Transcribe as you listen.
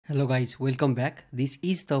Hello guys, welcome back. This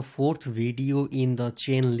is the fourth video in the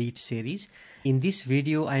Chainlit series. In this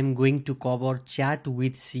video, I'm going to cover chat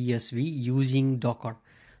with CSV using Docker.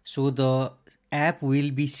 So the app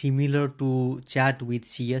will be similar to chat with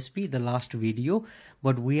CSV, the last video,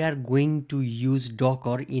 but we are going to use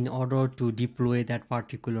Docker in order to deploy that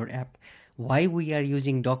particular app. Why we are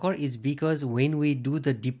using Docker is because when we do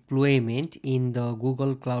the deployment in the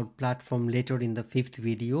Google Cloud Platform later in the fifth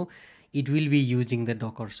video, it will be using the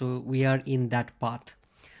Docker. So we are in that path.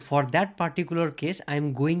 For that particular case,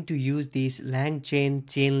 I'm going to use this LangChain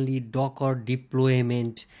Chainlit Docker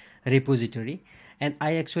deployment repository. And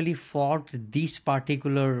I actually forked this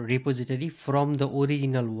particular repository from the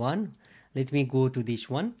original one. Let me go to this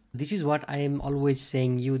one. This is what I am always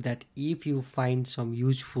saying you, that if you find some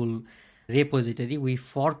useful repository, we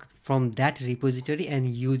fork from that repository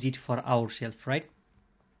and use it for ourselves, right?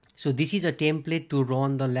 So this is a template to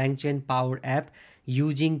run the LangChain Power app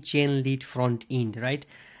using Chainlit front end, right?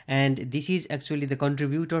 And this is actually the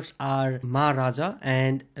contributors are Maharaja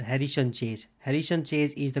and Harrison Chase. Harrison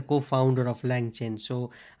Chase is the co-founder of LangChain.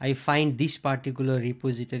 So I find this particular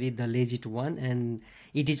repository the legit one, and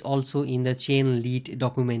it is also in the Chainlit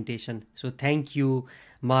documentation. So thank you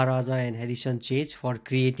Maharaja and Harrison Chase for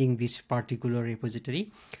creating this particular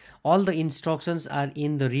repository. All the instructions are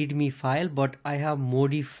in the README file, but I have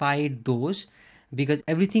modified those because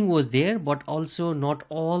everything was there, but also not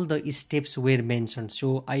all the steps were mentioned.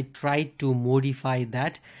 So I tried to modify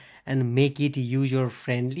that and make it user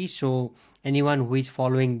friendly, so anyone who is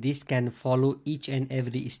following this can follow each and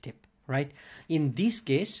every step, right? In this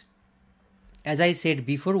case, as I said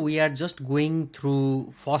before, we are just going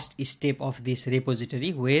through first step of this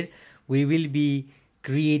repository where we will be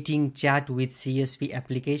creating chat with CSV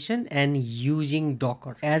application and using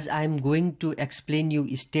Docker. As I'm going to explain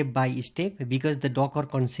you step by step, because the Docker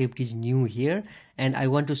concept is new here and I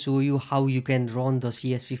want to show you how you can run the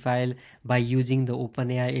CSV file by using the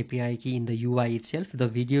OpenAI API key in the UI itself. The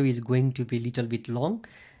video is going to be a little bit long.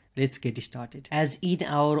 Let's get started. As in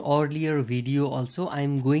our earlier video also,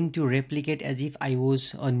 I'm going to replicate as if I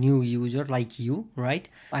was a new user like you, right?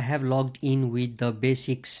 I have logged in with the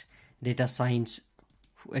basics data science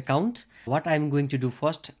account. What I'm going to do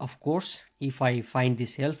first, of course, if I find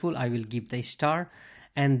this helpful, I will give the star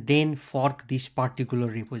and then fork this particular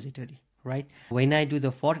repository, right? When I do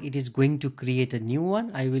the fork, it is going to create a new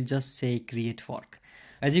one. I will just say create fork.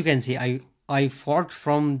 As you can see, I forked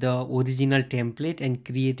from the original template and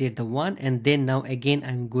created the one, and then now again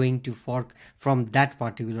I'm going to fork from that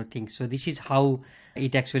particular thing. So this is how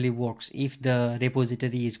it actually works if the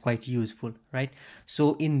repository is quite useful, right?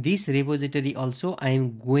 So in this repository also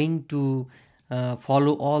I'm going to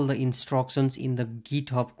follow all the instructions in the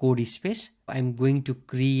GitHub code space. I'm going to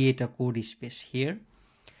create a code space here,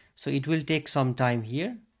 so it will take some time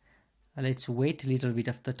here. Let's wait a little bit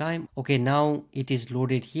of the time. Okay, now it is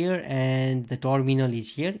loaded here and the terminal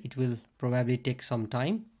is here. It will probably take some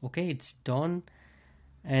time. Okay, it's done.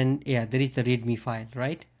 And yeah, there is the README file,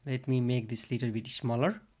 right? Let me make this little bit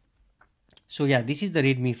smaller. So yeah, this is the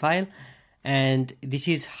README file and this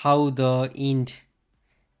is how the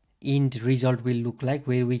end result will look like,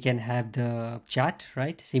 where we can have the chat,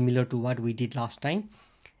 right? Similar to what we did last time.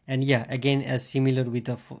 And yeah, again, as similar with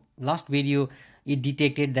the last video, it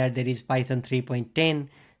detected that there is Python 3.10,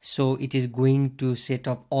 so it is going to set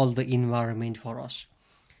up all the environment for us.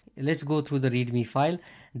 Let's go through the README file.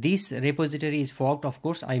 This repository is forked, of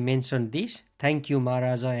course, I mentioned this. Thank you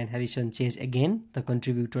Maharaja and Harrison Chase, again, the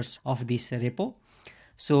contributors of this repo.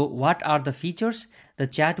 So what are the features? The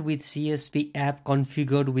chat with CSV app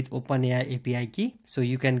configured with OpenAI API key. So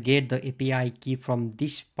you can get the API key from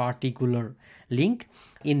this particular link.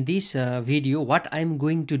 In this video, what I'm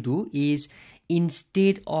going to do is,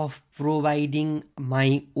 instead of providing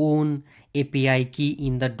my own API key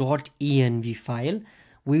in the .env file,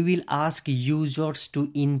 we will ask users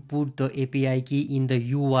to input the API key in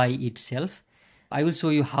the UI itself. I will show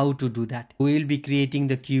you how to do that. We will be creating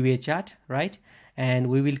the QA chat, right? And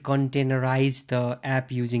we will containerize the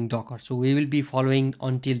app using Docker. So we will be following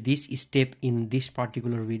until this step in this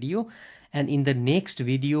particular video. And in the next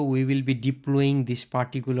video, we will be deploying this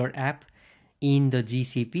particular app in the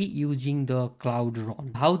GCP using the Cloud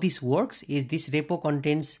Run. How this works is this repo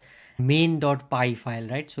contains main.py file,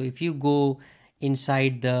 right? So if you go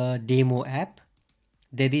inside the demo app,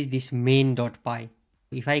 there is this main.py.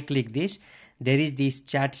 If I click this, there is this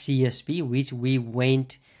chat CSV, which we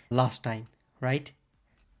went last time, right?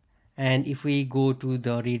 And if we go to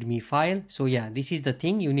the README file, so yeah, this is the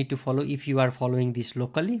thing you need to follow if you are following this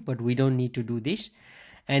locally, but we don't need to do this.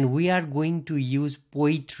 And we are going to use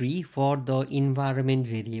poetry for the environment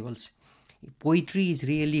variables. Poetry is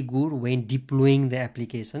really good when deploying the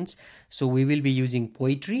applications. So we will be using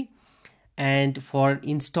Poetry. And for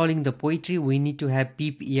installing the Poetry, we need to have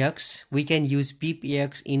pipex. We can use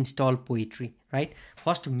pipex install Poetry, right?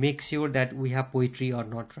 First, make sure that we have Poetry or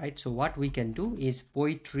not, right? So what we can do is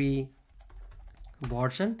Poetry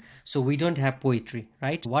version. So we don't have Poetry,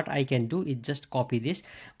 right? What I can do is just copy this,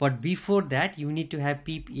 but before that you need to have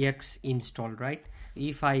pipex installed, right?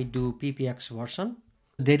 If I do pipex version,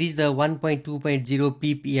 there is the 1.2.0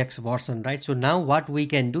 pipex version, right? So now what we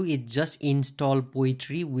can do is just install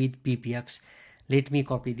Poetry with pipex. Let me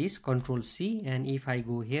copy this, Control C, and if I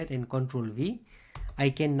go here and Control V,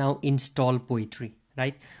 I can now install Poetry,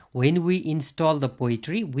 right? When we install the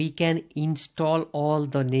Poetry, we can install all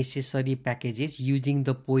the necessary packages using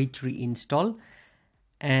the Poetry install,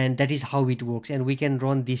 and that is how it works. And we can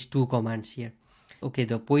run these two commands here. Okay,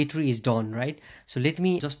 the Poetry is done, right? So let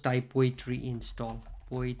me just type Poetry install.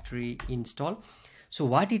 So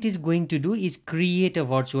what it is going to do is create a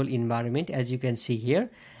virtual environment, as you can see here,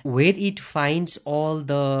 where it finds all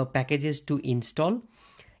the packages to install.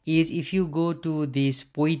 Is if you go to this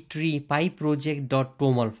Poetry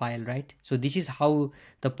pyproject.toml file, right? So this is how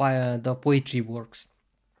the Poetry works.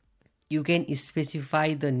 You can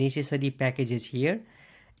specify the necessary packages here,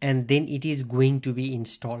 and then it is going to be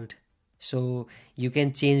installed. So you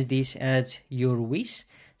can change this as your wish.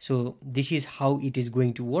 So this is how it is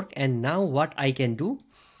going to work. And now what I can do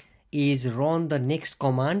is run the next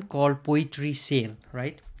command called Poetry shell,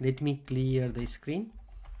 right? Let me clear the screen.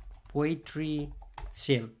 Poetry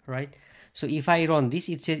shell, right? So if I run this,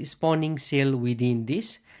 it says spawning shell within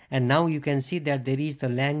this, and now you can see that there is the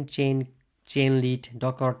LangChain, Chainlit,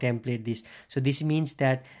 Docker template, this. So this means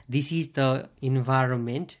that this is the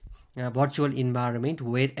environment, virtual environment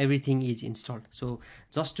where everything is installed. So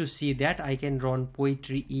just to see that, I can run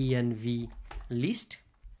Poetry env list.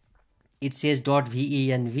 It says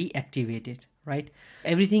 .venv activated, right?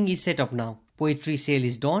 Everything is set up now. Poetry shell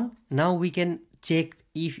is done. Now we can check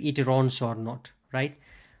if it runs or not, right?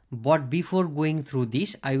 But before going through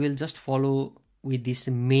this, I will just follow with this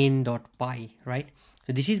main.py, right?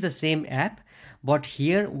 So this is the same app, but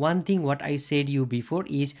here one thing what I said you before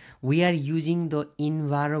is we are using the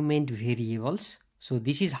environment variables. So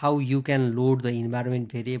this is how you can load the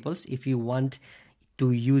environment variables if you want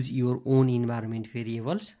to use your own environment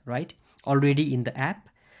variables, right? Already in the app,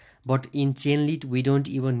 but in Chainlit we don't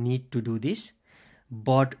even need to do this.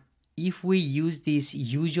 But if we use this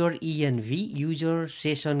user env, user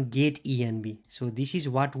session get env, so this is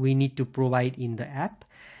what we need to provide in the app.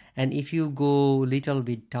 And if you go little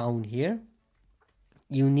bit down here,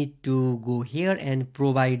 you need to go here and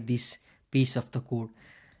provide this piece of the code.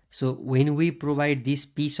 So when we provide this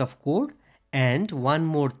piece of code, and one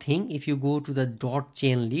more thing, if you go to the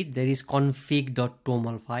 .chainlit, there is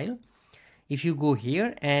config.toml file. If you go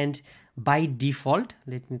here, and by default,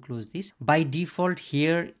 let me close this. By default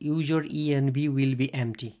here, user env will be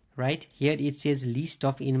empty, right? Here it says list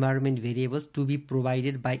of environment variables to be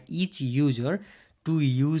provided by each user to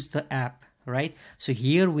use the app, right? So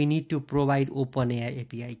here we need to provide OpenAI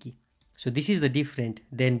API key. So this is the different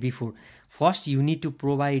than before. First, you need to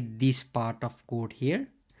provide this part of code here.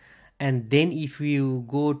 And then if you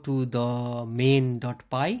go to the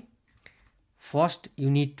main.py, first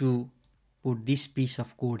you need to put this piece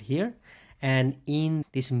of code here. And in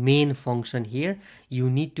this main function here,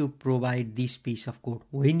 you need to provide this piece of code.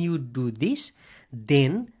 When you do this,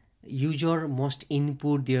 then user must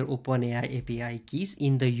input their OpenAI API keys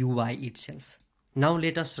in the UI itself. Now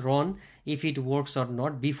let us run if it works or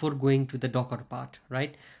not before going to the Docker part,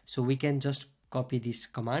 right? So we can just copy this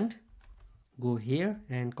command, go here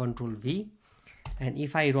and Control V. And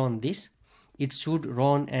if I run this, it should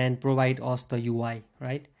run and provide us the UI,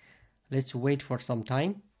 right? Let's wait for some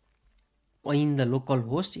time. In the local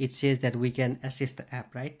host, it says that we can access the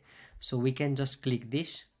app, right? So we can just click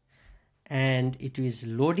this and it is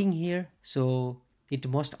loading here. So it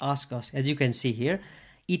must ask us, as you can see here,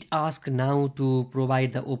 it asks now to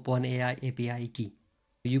provide the OpenAI API key.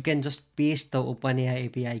 You can just paste the OpenAI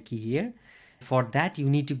API key here. For that, you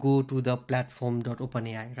need to go to the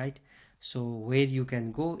platform.openai, right? So where you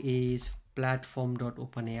can go is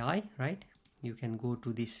platform.openai, right? You can go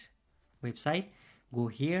to this website, go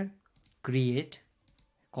here, create,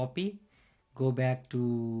 copy, go back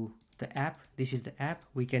to the app. This is the app.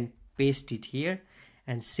 We can paste it here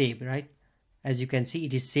and save, right? As you can see,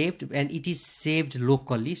 it is saved and it is saved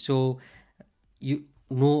locally, so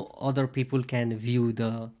no other people can view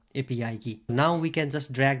the API key. Now we can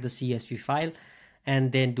just drag the CSV file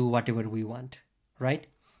and then do whatever we want, right?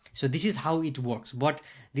 So this is how it works, but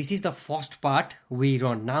this is the first part we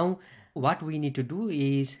run. Now What we need to do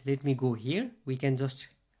is, let me go here, we can just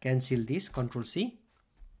cancel this, Control C.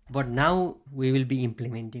 But now we will be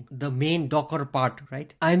implementing the main Docker part,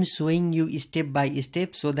 right? I'm showing you step by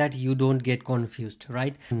step so that you don't get confused,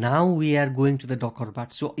 right? Now we are going to the Docker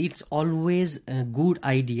part. So it's always a good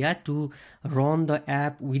idea to run the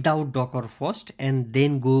app without Docker first and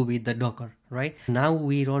then go with the Docker, right? Now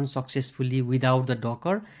we run successfully without the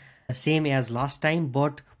Docker, same as last time,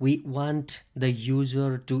 but we want the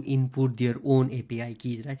user to input their own API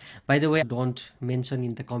keys, right? By the way, don't mention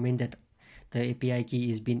in the comment that the API key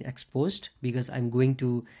is being exposed, because I'm going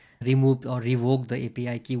to remove or revoke the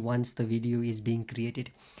API key once the video is being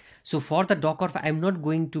created. So for the Docker, I'm not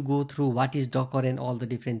going to go through what is Docker and all the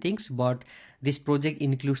different things, but this project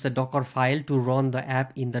includes the Docker file to run the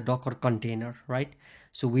app in the Docker container, right?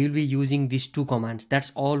 So we'll be using these two commands.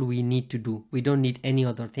 That's all we need to do. We don't need any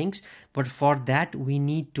other things, but for that we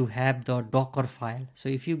need to have the Docker file. So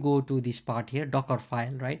if you go to this part here, Docker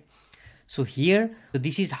file, right? So here, so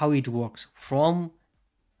this is how it works from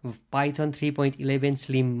Python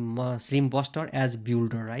 3.11 Slim Buster as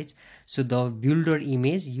builder, right? So the builder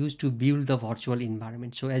image used to build the virtual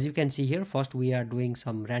environment. So as you can see here, first we are doing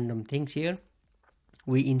some random things here.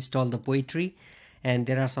 We install the poetry, and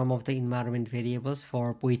there are some of the environment variables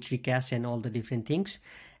for poetry cache and all the different things.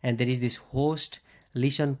 And there is this host,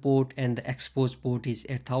 listen port, and the expose port is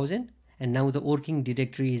 8000. And now the working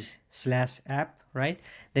directory is /app, right?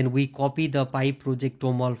 Then we copy the PyProject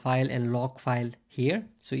toml file and log file here.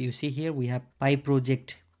 So you see here we have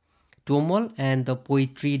PyProject toml and the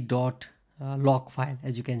poetry.log file,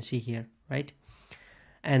 as you can see here, right?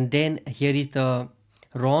 And then here is the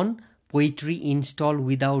run poetry install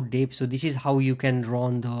without deb. So this is how you can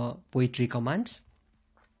run the poetry commands.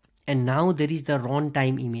 And now there is the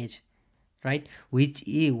runtime image, right, which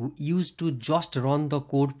is used to just run the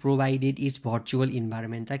code provided its virtual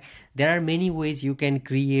environment. Right? There are many ways you can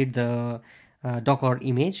create the Docker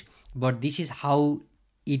image, but this is how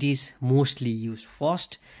it is mostly used.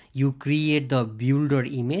 First you create the builder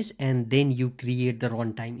image and then you create the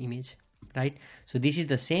runtime image, right? So this is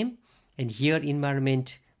the same, and here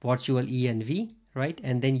environment virtual env, right?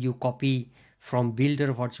 And then you copy from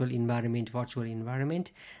builder virtual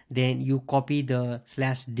environment, then you copy the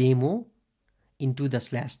 /demo into the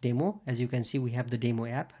 /demo. As you can see, we have the demo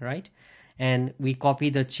app, right? And we copy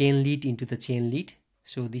the Chainlit into the Chainlit.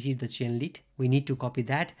 So this is the Chainlit. We need to copy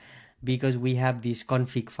that because we have this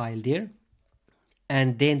config file there.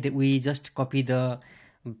 And then we just copy the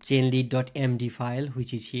chainlit.md file,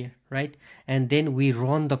 which is here, right? And then we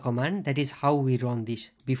run the command. That is how we run this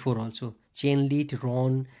before also. Chainlit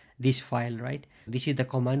run this file, right? This is the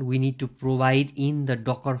command we need to provide in the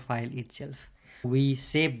Docker file itself. We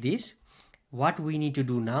save this. What we need to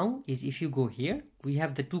do now is, if you go here, we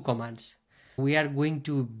have the two commands. We are going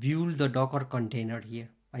to build the Docker container here.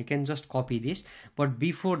 I can just copy this, but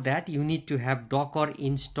before that you need to have Docker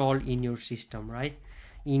installed in your system, right?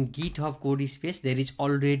 In GitHub code space there is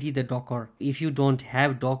already the Docker. If you don't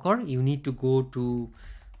have Docker, you need to go to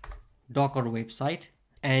Docker website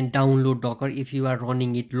and download Docker if you are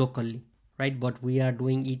running it locally, right? But we are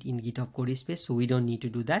doing it in GitHub code space, so we don't need to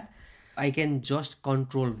do that. I can just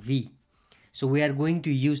Control V. So we are going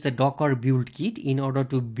to use the Docker build kit in order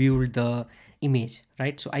to build the image,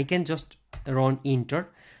 right? So I can just run enter.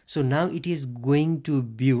 So now it is going to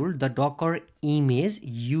build the Docker image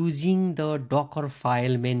using the Docker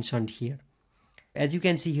file mentioned here. As you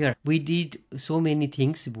can see here, we did so many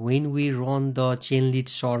things when we run the Chainlit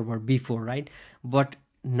server before, right? But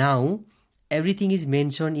now everything is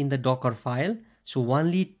mentioned in the Docker file. So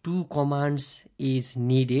only two commands is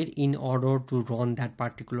needed in order to run that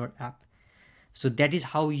particular app. So that is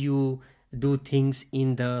how you do things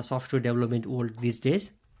in the software development world these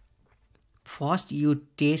days. First you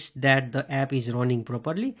test that the app is running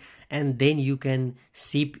properly, and then you can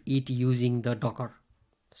ship it using the Docker,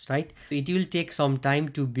 right? It will take some time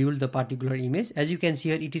to build the particular image. As you can see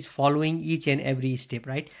here, it is following each and every step,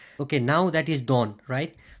 right? Okay, now that is done,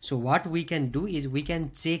 right? So what we can do is we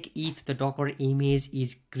can check if the Docker image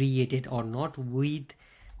is created or not with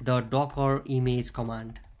the Docker image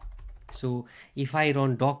command. So if I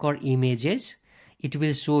run Docker images, it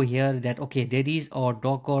will show here that, okay, there is a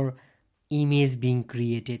Docker image being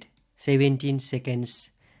created 17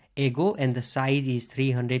 seconds ago and the size is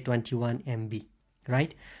 321 MB,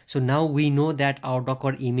 right? So now we know that our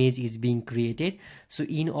Docker image is being created. So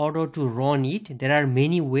in order to run it, there are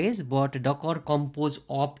many ways, but Docker compose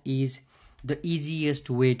op is the easiest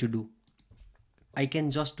way to do. I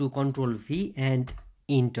can just do Control V and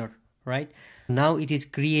enter, right? Now it is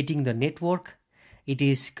creating the network. it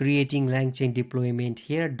is creating LangChain deployment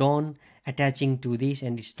here, done, attaching to this,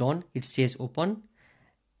 and it's done. It says open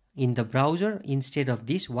in the browser. Instead of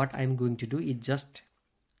this, what I'm going to do is just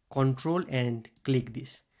control and click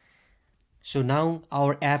this. So now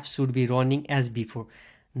our app should be running as before.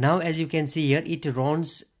 Now as you can see here, it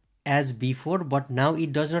runs as before, but now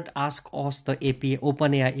it does not ask us the API,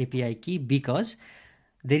 OpenAI API key, because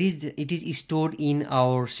it is stored in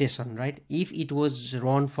our session, right? If it was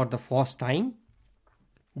run for the first time,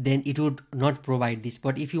 then it would not provide this.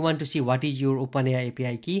 But if you want to see what is your OpenAI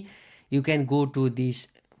API key, you can go to this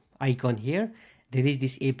icon here. There is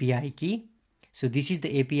this API key. So this is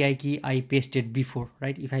the API key I pasted before,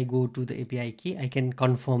 right? If I go to the API key, I can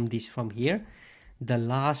confirm this from here. The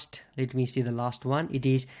last, let me see the last one. It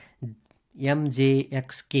is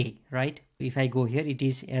MJXK, right? If I go here, it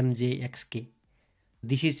is MJXK.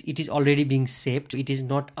 It is already being saved. It is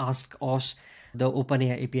not asked us the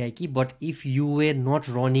OpenAI API key, but if you were not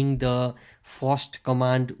running the first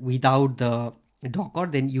command without the Docker,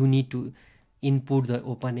 then you need to input the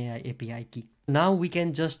OpenAI API key. Now we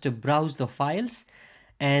can just browse the files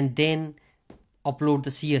and then upload the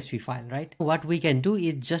CSV file, right? What we can do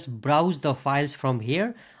is just browse the files from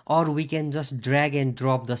here, or we can just drag and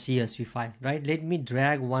drop the CSV file, right? Let me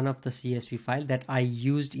drag one of the CSV file that I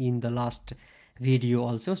used in the last video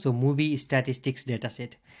also. So movie statistics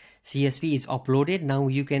dataset CSV is uploaded. Now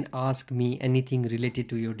you can ask me anything related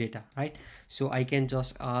to your data, right? So I can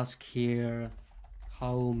just ask here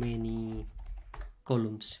how many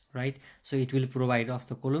columns, right? So it will provide us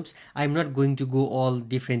the columns. I'm not going to go all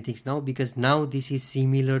different things now, because now this is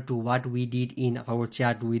similar to what we did in our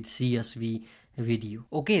chat with CSV video.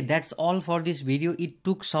 Okay, that's all for this video. It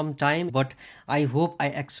took some time, but I hope I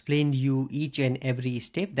explained you each and every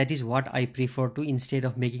step. That is what I prefer to, instead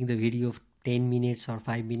of making the video of 10 minutes or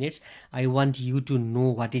 5 minutes. I want you to know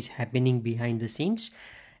what is happening behind the scenes.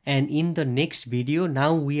 And in the next video,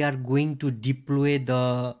 now we are going to deploy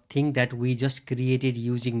the thing that we just created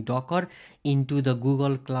using Docker into the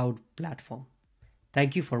Google Cloud platform.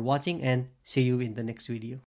 Thank you for watching, and see you in the next video.